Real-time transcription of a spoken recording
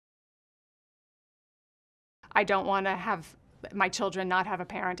I don't want to have my children not have a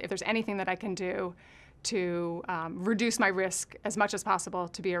parent. If there's anything that I can do to reduce my risk as much as possible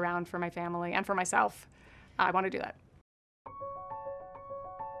to be around for my family and for myself, I want to do that.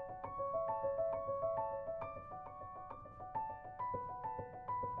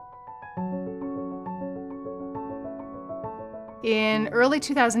 In early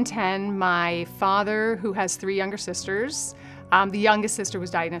 2010, my father, who has 3 younger sisters, the youngest sister was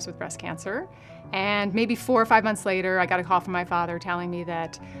diagnosed with breast cancer. And maybe 4 or 5 months later, I got a call from my father telling me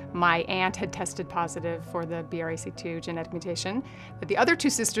that my aunt had tested positive for the BRCA2 genetic mutation, that the other 2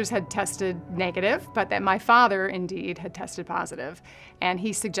 sisters had tested negative, but that my father indeed had tested positive. And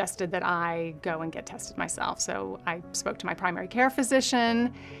he suggested that I go and get tested myself. So I spoke to my primary care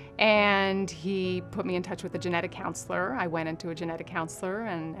physician, and he put me in touch with a genetic counselor. I went into a genetic counselor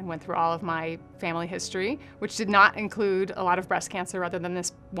and went through all of my family history, which did not include a lot of breast cancer other than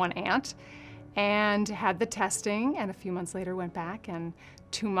this one aunt, and had the testing, and a few months later went back and,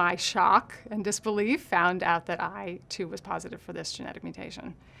 to my shock and disbelief, found out that I too was positive for this genetic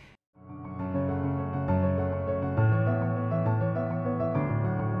mutation.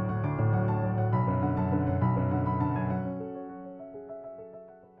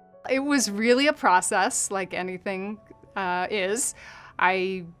 It was really a process, like anything is.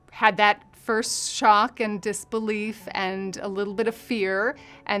 I had that first shock and disbelief and a little bit of fear,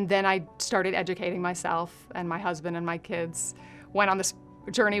 and then I started educating myself, and my husband and my kids went on this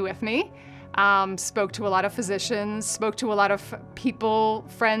journey with me. Spoke to a lot of physicians, spoke to a lot of people,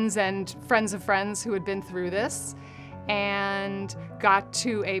 friends and friends of friends who had been through this, and got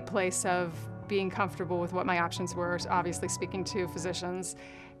to a place of being comfortable with what my options were, obviously speaking to physicians,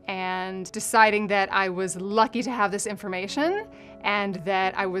 and deciding that I was lucky to have this information and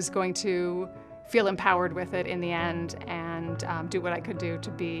that I was going to feel empowered with it in the end and do what I could do to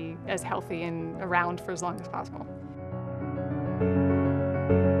be as healthy and around for as long as possible.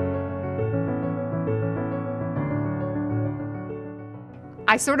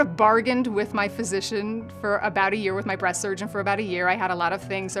 I sort of bargained with my physician for about a year, with my breast surgeon for about a year. I had a lot of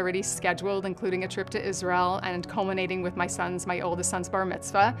things already scheduled, including a trip to Israel and culminating with my oldest son's bar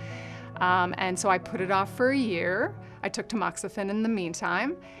mitzvah. And so I put it off for a year. I took tamoxifen in the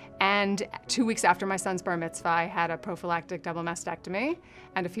meantime. And 2 weeks after my son's bar mitzvah, I had a prophylactic double mastectomy.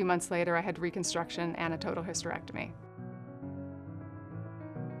 And a few months later, I had reconstruction and a total hysterectomy.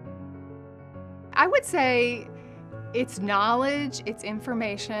 I would say it's knowledge, it's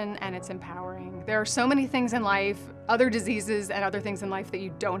information, and it's empowering. There are so many things in life, other diseases and other things in life that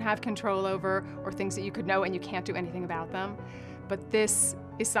you don't have control over, or things that you could know and you can't do anything about them. But this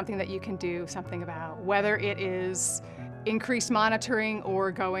is something that you can do something about, whether it is increased monitoring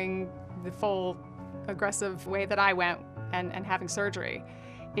or going the full aggressive way that I went and having surgery.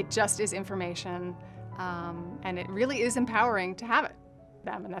 It just is information, and it really is empowering to have it.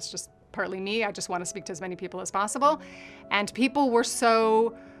 And that's just partly me. I just want to speak to as many people as possible. And people were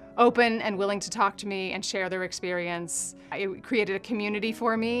so open and willing to talk to me and share their experience. It created a community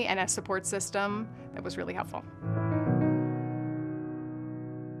for me and a support system that was really helpful.